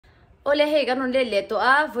Ole hey kanon le to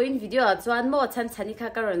a voin video chuan mo chan chani kha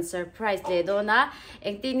karon surprise le do na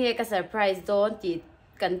engti ni ka surprise don ti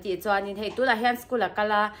kan ti chuan in hei tu la hian school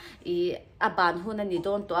akala I aban hun ani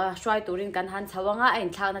don to a hruai turin kan han chawanga ain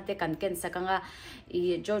thana te kan ken sakanga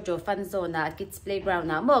I Jojo Fun Zone na kids playground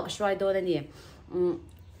na mo ka hruai don ani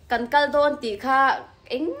kan kal don ti kha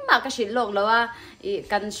eng ma ka shil lok lawa I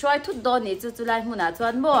kan hruai thut don ni chu chulai hmuna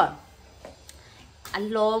chuan mo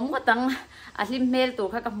alom ko tang alim mel tu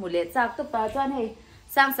kha ka mule chak tu pa chuan hei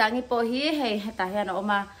sang po hi hei ta hian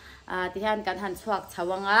oma ti hian kan han chuak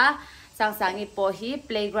chawanga sang po hi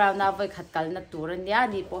playground na voi khat kal na turan ya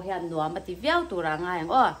ni po hian nuam ati viau turanga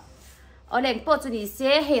yang o oleng po chu ni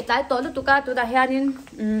se he tai to lu tu ka tu da hian in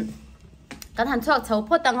kan han chuak chho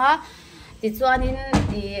pho tanga ti chuan in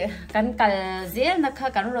ti kan kal zel na kha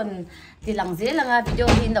kan ron ti lang zel langa video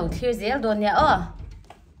hi no clear zel don ya o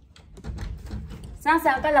sang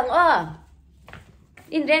ka lang o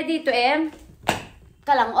in ready to em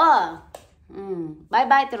ka lang o bye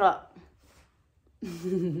bye tro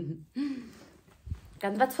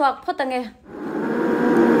kan va chuak pho tange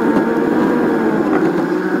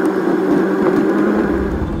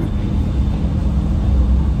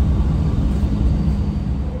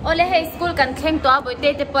ole hey school kan khleng to boite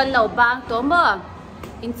te pon lo bang to mo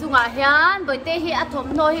in chunga hian boite hi athom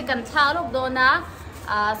no hi kan tha lok do na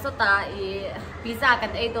sota I pizza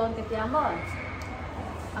kan ei don te tia mo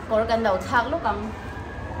akor kan lo thak lo kang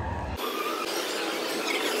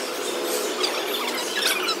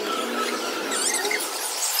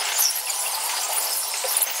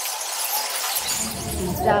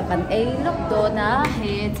pizza kan ei lok do na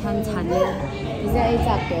he chan pizza ei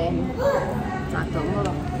chak te chak to mo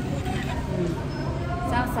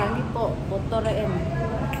sang ni po motor em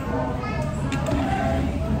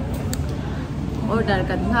order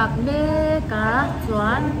kan ngak me ka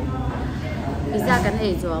chuan pizza kan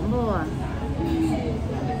ei zo mo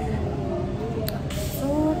so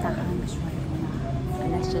ta kan shwai na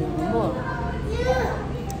ala shel mo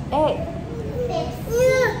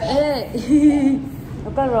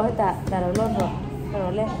ka ro ta ro lo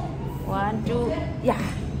le 1 2 ya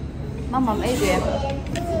mama ei de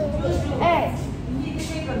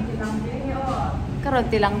ka ro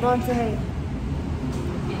tilang don che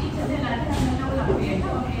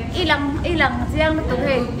ilang siang tu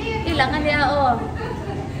he ilang ania o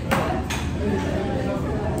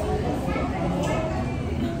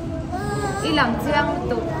ilang siang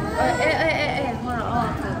tu ngora o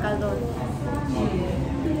kal don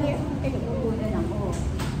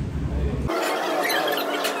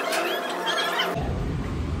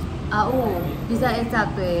pizza e chak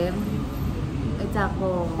tu em e chak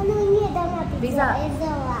ho pizza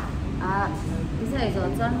pizza e zo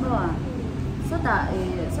chan mo sota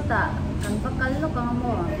kan pakal lo kang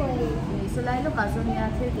mo ni sulai lo ka so nia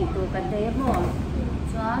thil ti tu kan te mo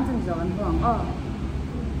chuan chan zon hong o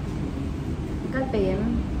kan pem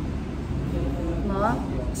mo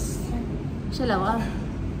shelawa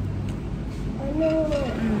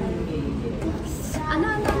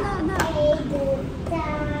ana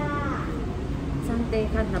sante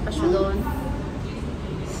kan na pa shudon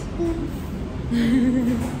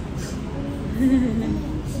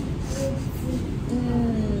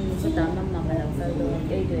Sota mama kalau selalu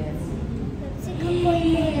itu ya.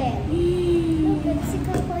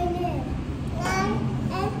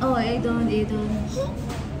 Oh, edon.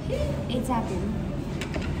 Exactly.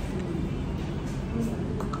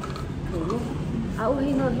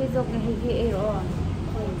 Hino hizok na higi ero.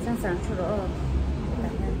 Sang churo.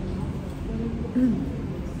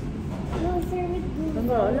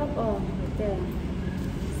 Tunggu lok oh, betul.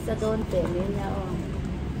 Sadon tele na oh.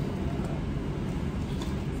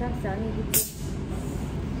 Sang ni gitu.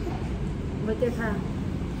 Betul ha.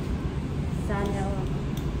 Sana oh.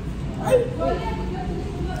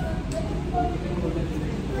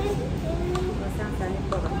 Sang ni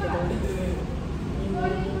po kan betul.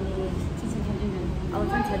 Ini oh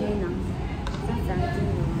cari nang. Sang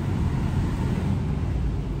ni.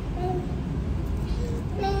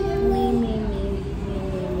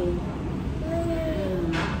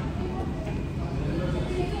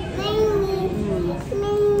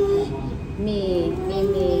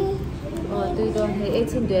 Don hay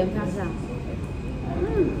xin tụi em khác rằng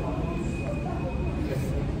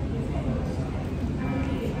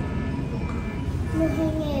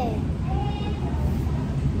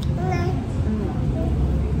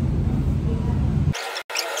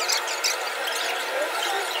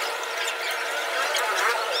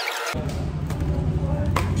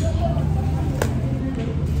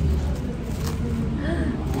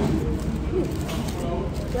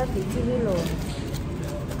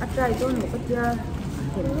Hruai don một cái tia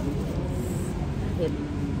thịt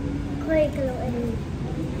khơi cái lỗ em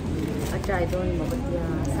ở trái đôi mà bây giờ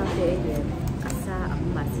sao thế vậy asa ẩm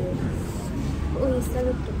mà chứ ui sao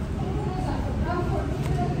lutuk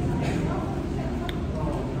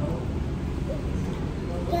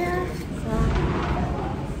yeah sao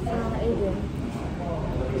ấy vậy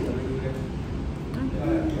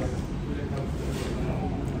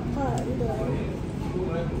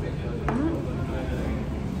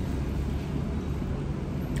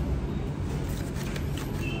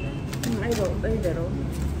Đây để rồi.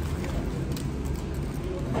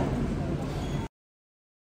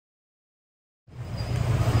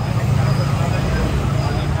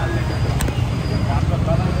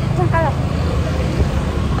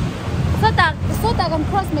 Số ta cần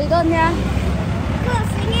cross mấy đơn nha.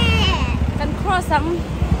 cross nghe. Cần cross sang.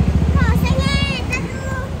 Cross nghe.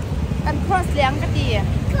 Cần cross liang cái gì?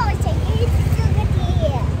 Cross nghe cái gì?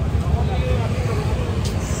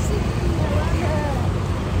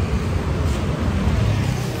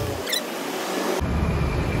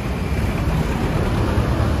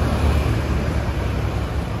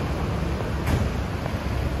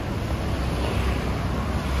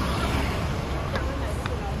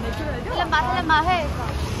 Mà hey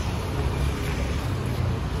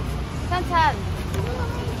San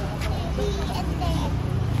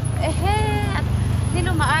đi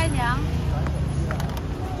luôn mà ai nhỉ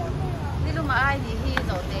đi luôn mà ai gì hi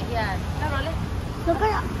rồi thế hiền sao rồi đấy nó cái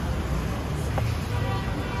ạ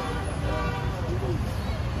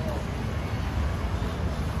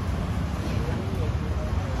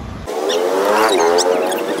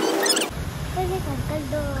cái gì còn cái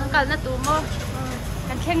đồ cần là tụ mơ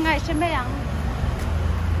cần khen ngay xem mấy ăn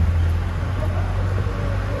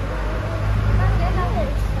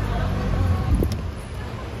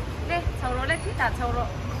sầu rồi đấy thích tạt sầu rồi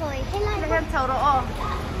khỏi cái này thêm sầu rồi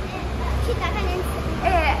thích tạt cái này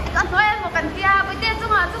con nói em một cần kia với tên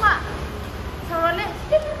chung à sầu rồi đấy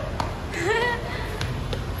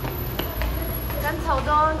cần sầu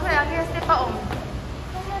rồi thôi là kia sẽ bỏng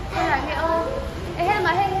thôi là kia hết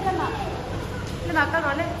mà nhưng mà con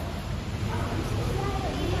nói lên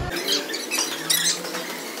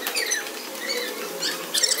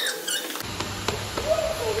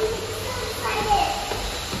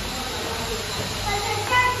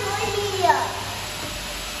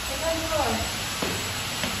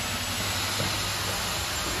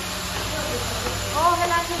cái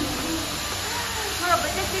lá thì nó là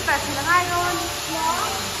bên cái cả thì là ngay luôn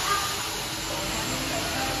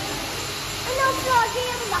nó cho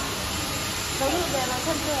kia mà đâu được về là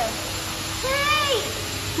thân thế hey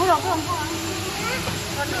mua được không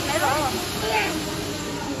có được đấy rồi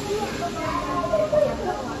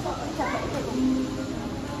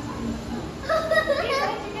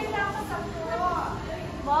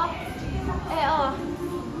bố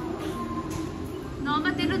nó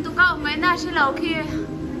mà tin được tụi cậu mấy na sẽ lâu kia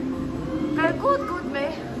cái cút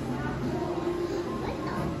mấy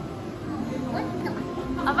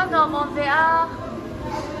bắt đầu một về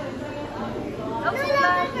lúc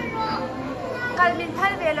này cái mình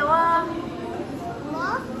thay về rồi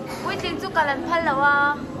quy trình chụp cái lần thay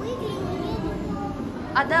rồi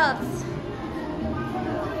adults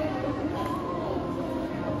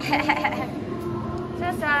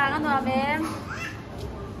sao sao anh nói em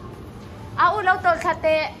ui lâu tôi khát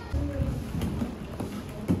tệ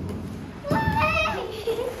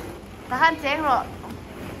ta hành chén rồi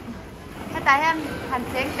hay ta hành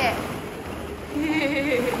chén tệ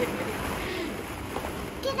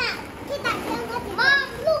Mom,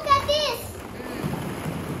 look at this.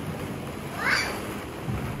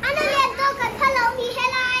 Anh liền tôi cần hello thì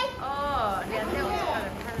hello. Liền theo tôi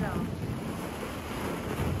cần hello.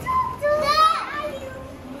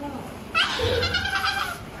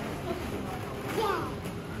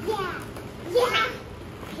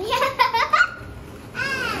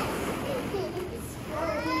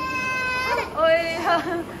 Ôi,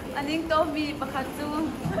 anh ấy có bị bạc hạt chu.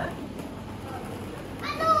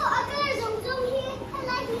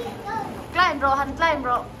 Climb rồi, hắn climb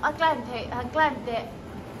rồi, climb thế, hắn climb thế.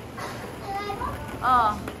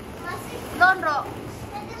 Don rồi.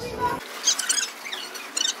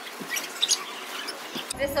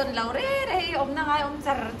 Để sơn lâu đấy, đây ôm năng ai ôm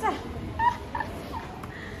chặt chặt.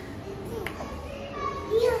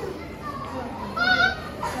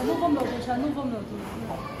 Nó không được.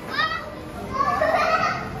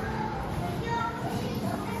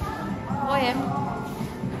 Ôi em.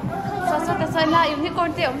 Sao cái xoay lại em thấy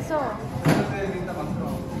con tiểu không sao?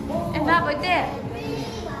 Em ra với tệ.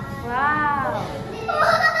 Wow.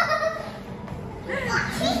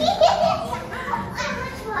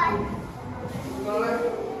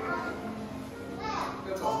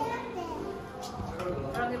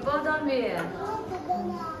 go down me.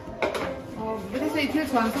 Bây giờ sẽ thiếu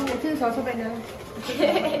xoắn xong, thiếu xoắn xong bây giờ.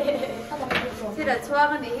 Thì là chua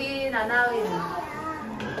cái gì nào nào vậy?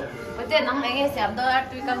 Bây giờ nó hay nghe xem đó ăn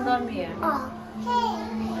tươi cam down me.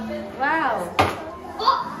 Wow.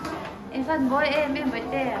 Infant boy em bây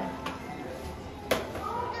giờ.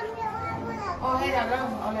 Hay là đâu?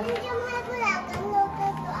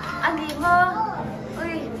 Anh đi mơ. Ui.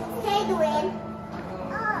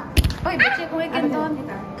 Ôi, bây giờ không cái down.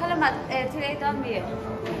 Khá là mặt thì đây down me.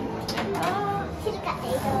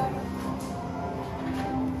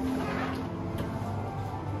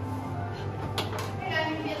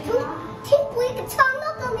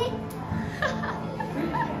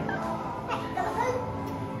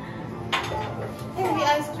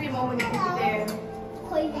 The ice cream over there.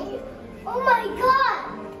 Oh my god!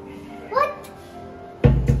 What?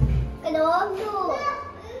 Cái đó luôn.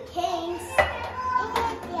 Case.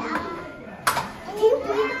 Thiếu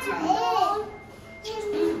quý cái chữ.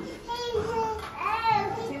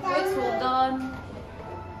 Cái số đơn.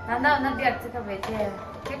 Nào nó đẹp chứ các bé trẻ.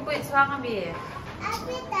 Cái quỷ xoang cái gì?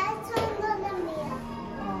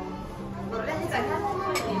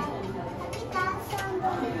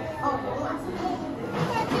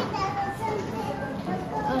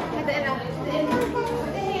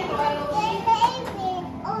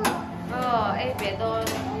 Ê bé tôi.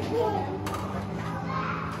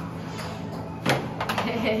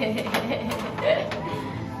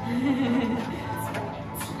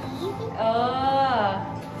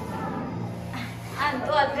 Anh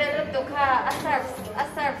tuột về lúc tục ha,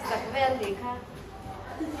 asarf sắc về đi ha.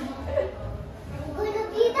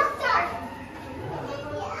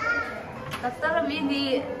 Doctor là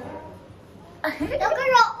mini.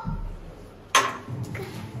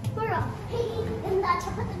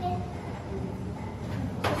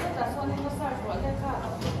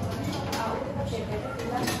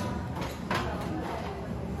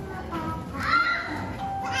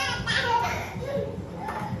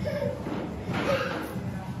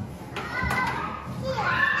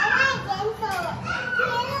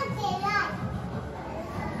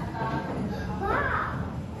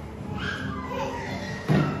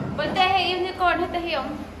 Bên đây hay unicorn hết đây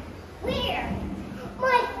không?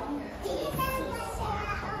 Where?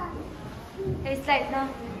 Hay slide na?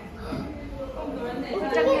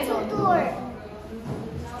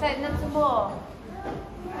 Slide na to mo.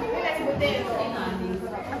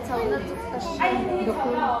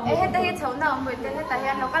 Ê, hết đây chấu nào mới tới hết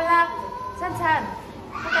đây nó cái la san san.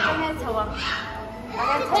 Hết đây hết chấu à?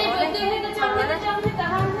 Ê, bên đây hết chấu đấy. Hết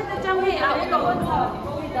chấu hết à? Có con chấu.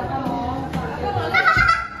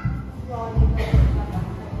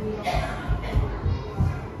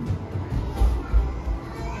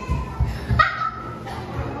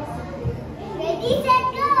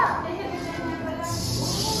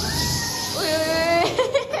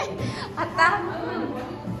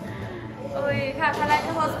 Ui, khá lại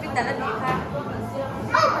cái hospital là gì khá?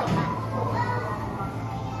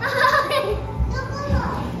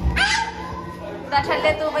 Đã chạy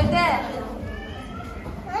lên tụi mình thế?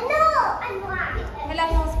 Hay là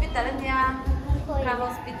hospital là nha? Khá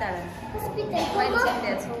hospital. Phải đi xem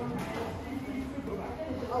đẹp không?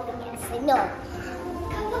 No.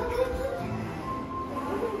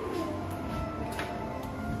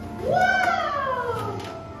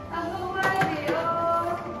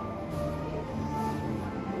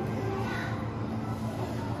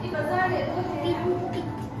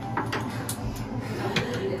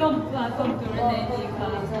 Công tử này đi khá.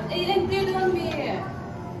 Ê, em tiêu đơn bì.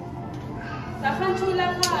 Đã khăn chui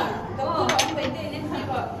la khá. Cậu tư ông bấy tên em khá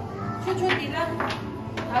gọi. Chui đi lăng.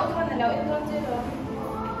 Tháo con là lão em đơn chứ rồi.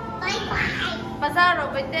 Bazaar rồi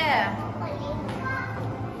bây giờ.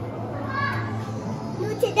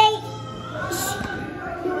 Today.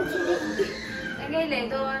 Anh nghe lệ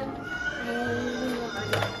thôi.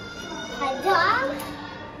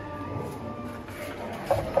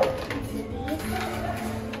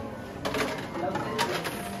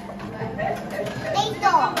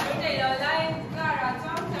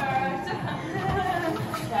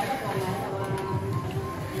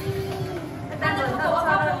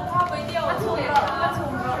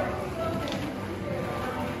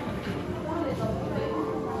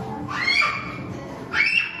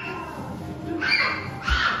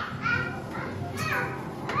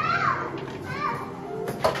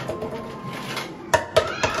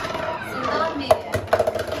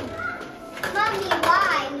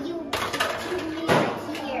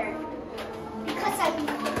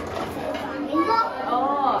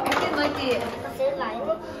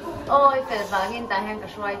 Ôi, phải vangin ta hang ka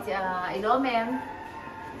hruai cha ilo mem.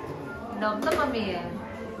 Nom to pa mi.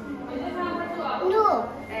 No.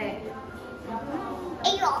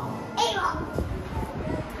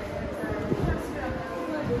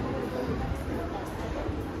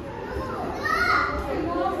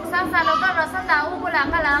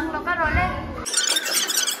 ka lang, lo ka role.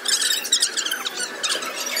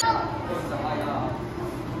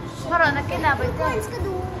 Maro na kinabay ko.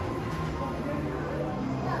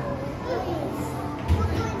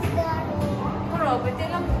 Maro, pwede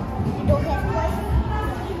lang.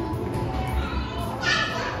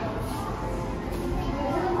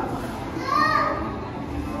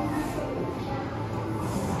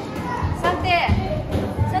 Sante,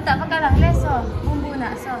 santa ka lang leso. Bumbu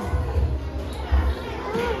na so.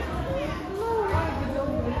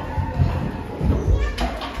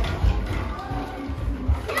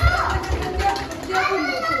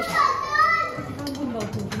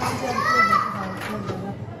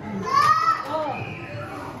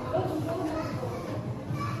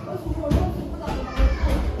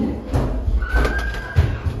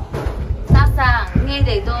 Nghe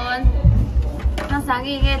để đôn nó sáng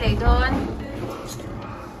nghe để đôn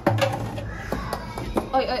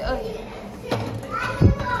ôi ôi ôi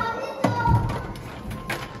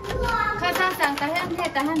khai sáng ta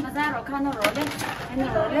han bazar rồi khăn nó rồi lên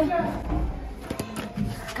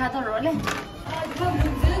khăn nó rồi lên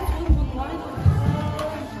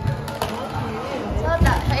sao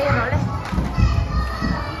ta thấy rồi lên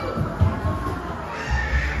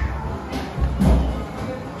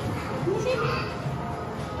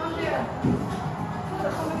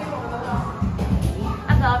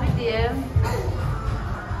Sabi dia,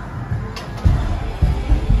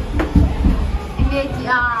 ini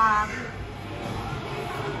dia.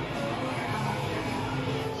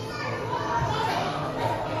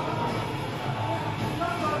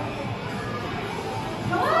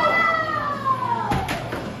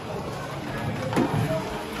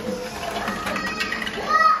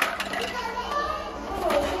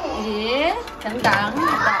 Ini tentang.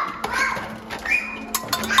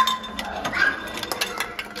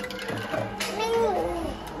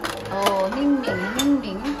 Ninh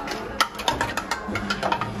bình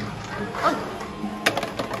ôi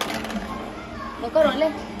nó có rộn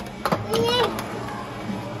lên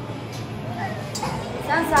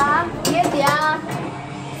sáng nghe tía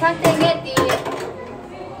sáng tê nghe tía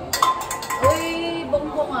ôi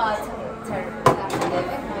bông à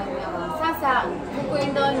sáng không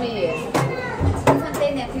quên đơn mì sáng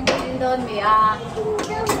tê nè không quên đơn mì à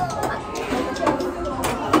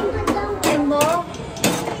em bố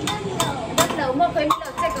lẩu mà phải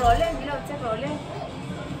lẩu check rồi lên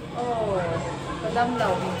ồ có đâm lẩu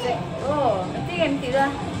mình check ồ tí em tí ra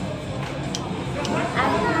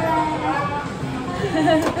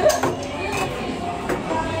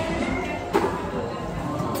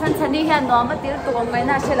천천히 해 너무 뛸 거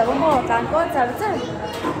없나 싫어 뭐 간거 잘지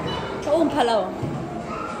조금 팔로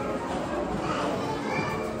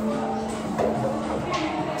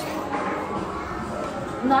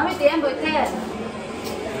너무 뛸 볼 때.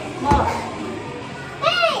 뭐?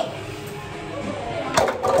 Hey!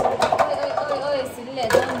 Ôi, xin lỗi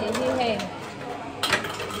đơn gì hi.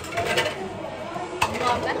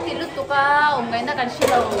 Nuam kan ti lutuk ka, ngaihna kan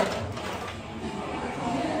hrelo.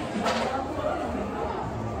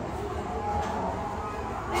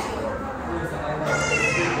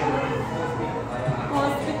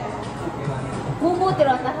 Mumu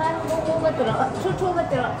tiro tahan, mumu tiro, chuchu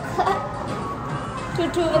tiro.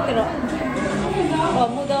 Chuchu tiro. Oh,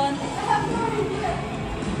 mudon.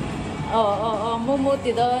 Oh, mumu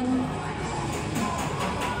tidon.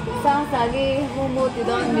 Sang sagi mumu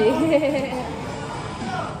tidon mi.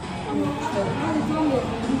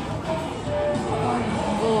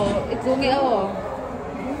 Oh, itu ngi oh.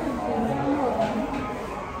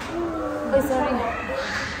 Oh, sorry.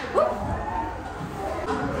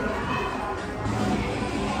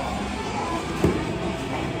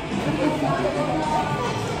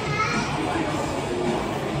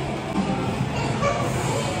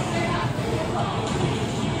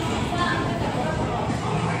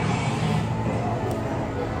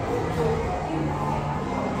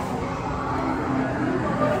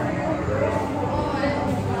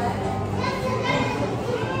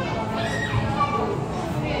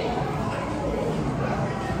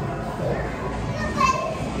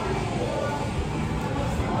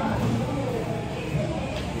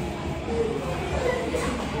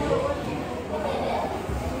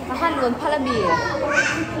 Luôn palami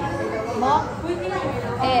mo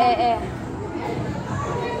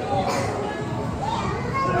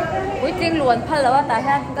อุ้ยจริงล้วนพันแล้วว่าตาแ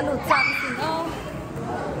ห้งก็หลุดจังสิเนาะ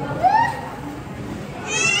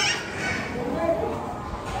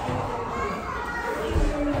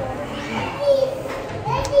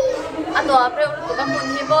อันตัวเปรี้ยวตัวกำมุน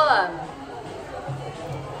ที่บ่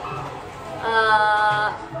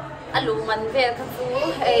alu man ve kha fu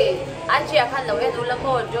hey achia khan lo enu la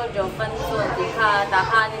ko Jojo Fun Zone ti kha ta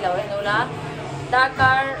kha ni lo enu la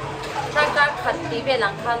dakar khat ti ve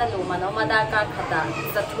lang kha na lu man oma dakar khata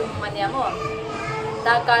sathum mania mo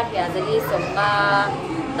dakar ya dali somma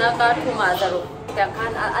dakar thuma zaru kang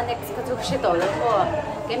khan anex ka chu shi to lo mo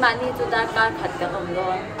ke mani chu dakar khat ka om lo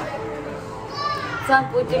sang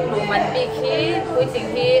puting lu man bi khi puting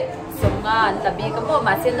hi somga labi ka mo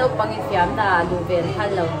ma sen lo pangi fiam da lu vel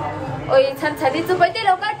halo oi chan chani chu pai te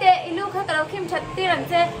lo ka te ilu kha ka lo khim chat ti ran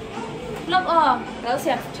che lop lo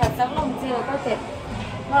siam chat sang long che lo ka te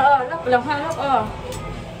lop lo ha lop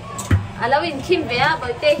lo in khim ve a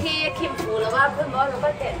pai te hi khim pu lo wa phun mo lo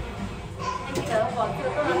ka te ni lo ko chu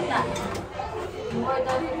to lo ta oi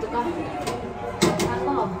da ni tu ka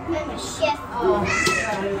I'm a chef. I'm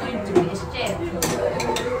going to be a chef. I'm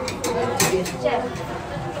going to be a chef.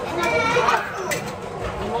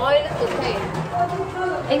 Ngồi là tụi thầy.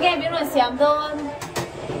 Anh nghe biết rồi xem thôi.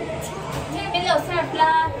 Chị biết lâu xem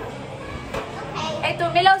là. Anh tụi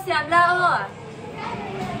biết lâu xem là.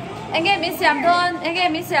 Anh nghe biết xem thôi. Anh nghe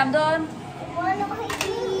biết xem thôi.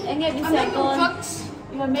 Anh nghe biết xem thôi.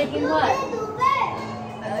 You're making what?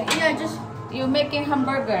 Yeah, just. You're making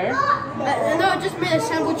hamburger? No, I just made a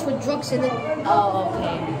sandwich with drugs in it. Oh,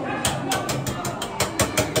 okay.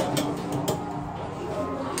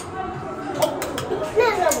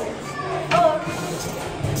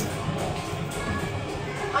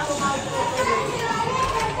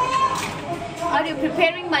 Are you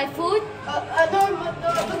preparing my food? No,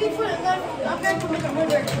 I'm looking for it. I'm going to make a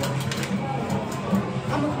burger.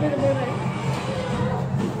 I'm going to make a burger.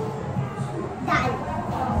 Done.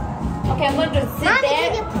 Okay, I'm going to sit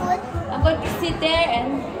there. I'm going to sit there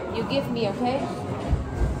and you give me, okay?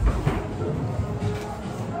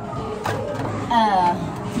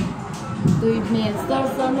 Tụi mình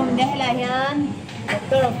store mong đây là hiện.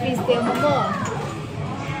 Tôi là free sale mà mua.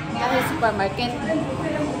 Ngay supermarket.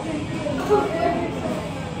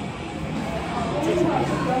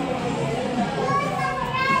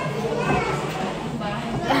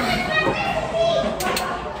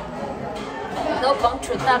 Đâu bóng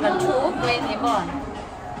chuột ta vẫn chú quên thì bọn.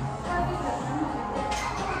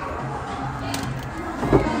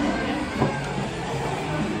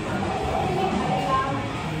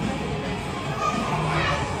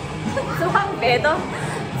 Soang bé đó.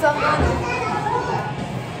 Soang đó.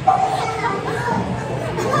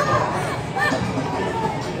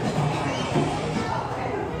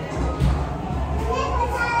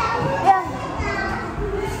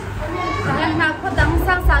 Yang nak ko dang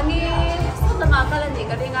sang sangi tama ka lang ni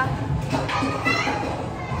ka ringa.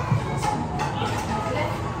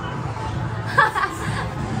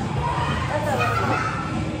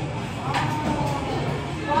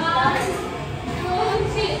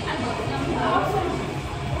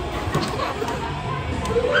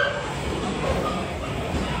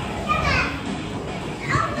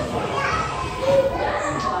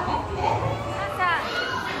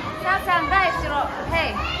 Sang dive siro. Hey.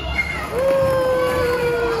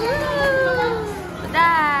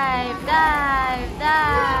 Dive.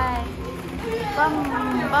 Bum.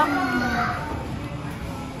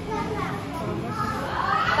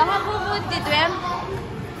 Kamu bu di tuem.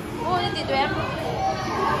 Bu di tuem.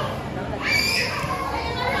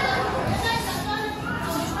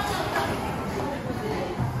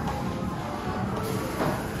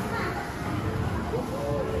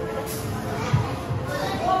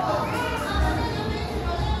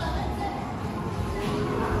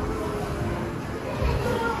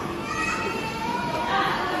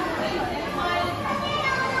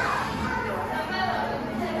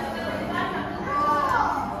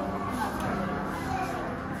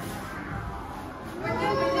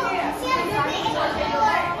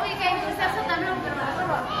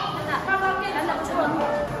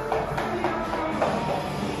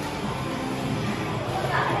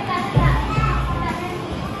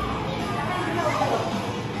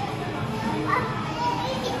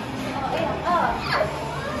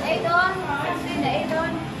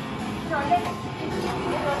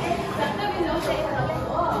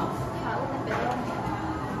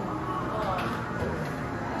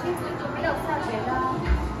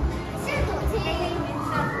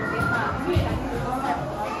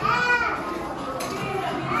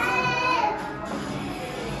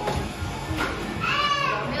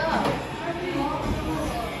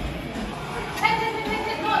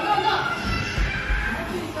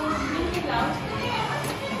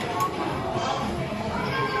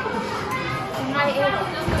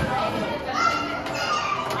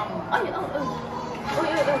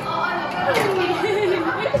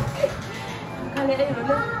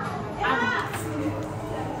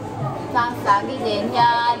 sang sáng đi đến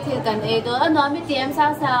nhà thì cần ấy đó nói với tiệm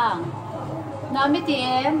sang sáng nói với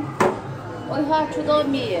tiệm ôi ha chú tôi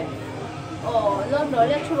mì luôn rồi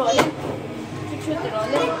lên chú rồi lên chú từ rồi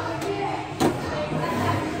lên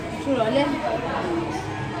chú rồi lên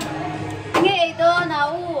nghe ấy đó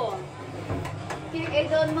nào cái ấy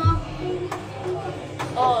đó mà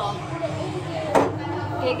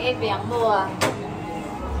cái biển mùa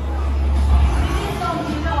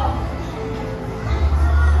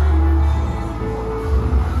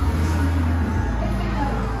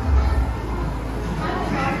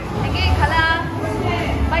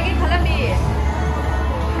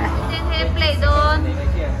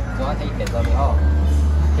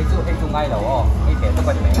ngaihna cái tiền nó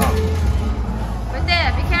có gì mấy không? Bây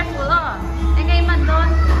giờ be careful đó, anh ấy mạnh luôn.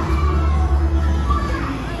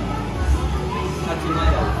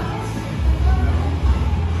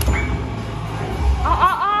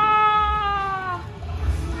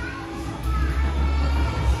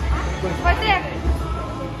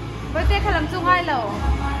 Bây giờ khi làm chung hai lẩu,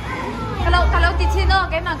 kalau di sini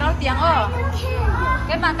cái mà kalau tiếng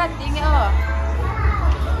cái mà cái tiếng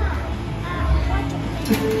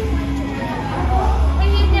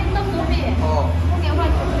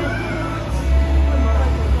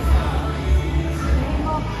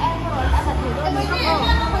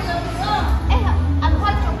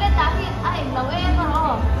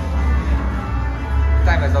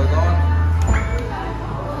Tại mà rồi con.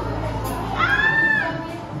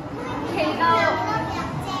 Thì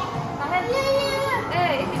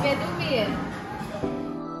về đúng biển.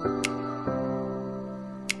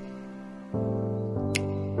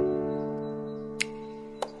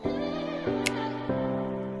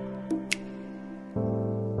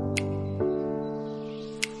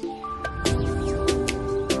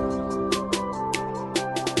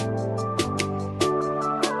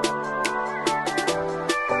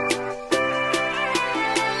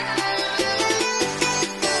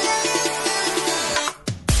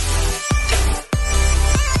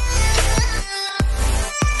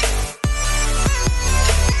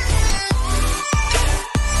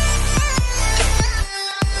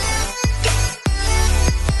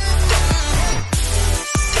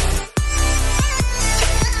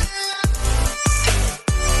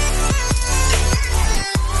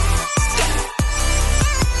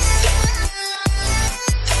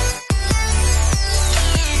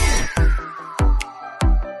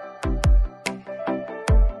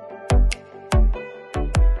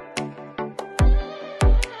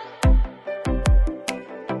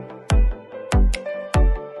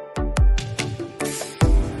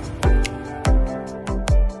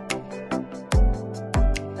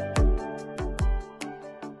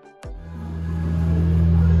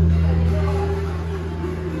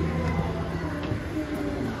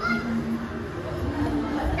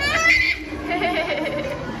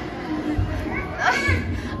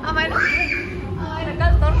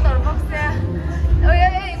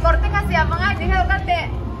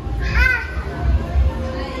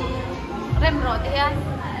 Rem rồi thì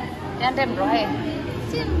anh rem rồi.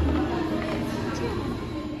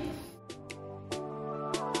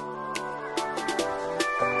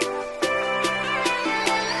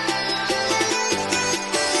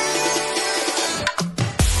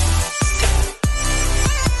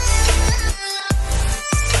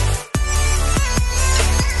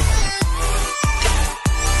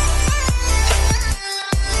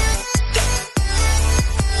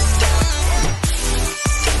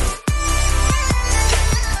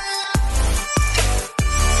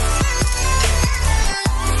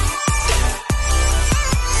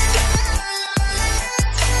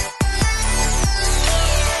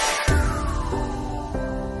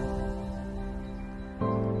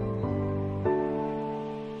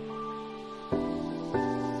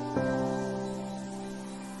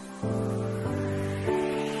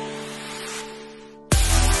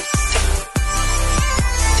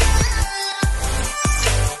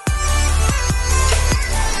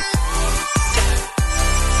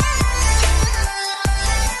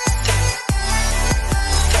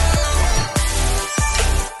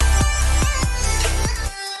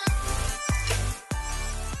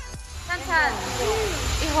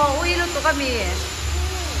 Hruai lutuk kami.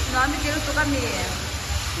 Nuam itu lutuk kami.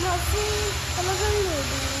 Nasi kalau kan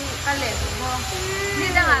lagi. Kaleng mo. Ni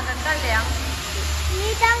dengan kaleng. Ni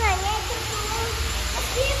tangannya itu.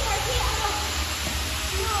 Masih apa?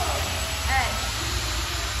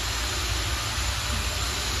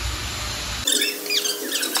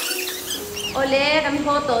 Ole kami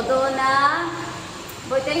foto do na.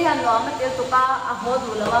 Boy teh han lo ma tel tuka a ho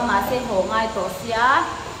du lawa ma se ho ngai to sia.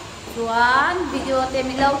 chuan video te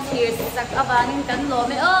mi lo thir sak awanin kan lo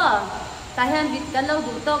me ta hian vit kan lo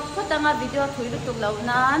du tok khotanga video thui lutuk lo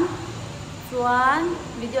nan chuan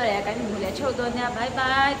video le kan hmu le chho do nya bye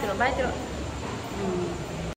bye tro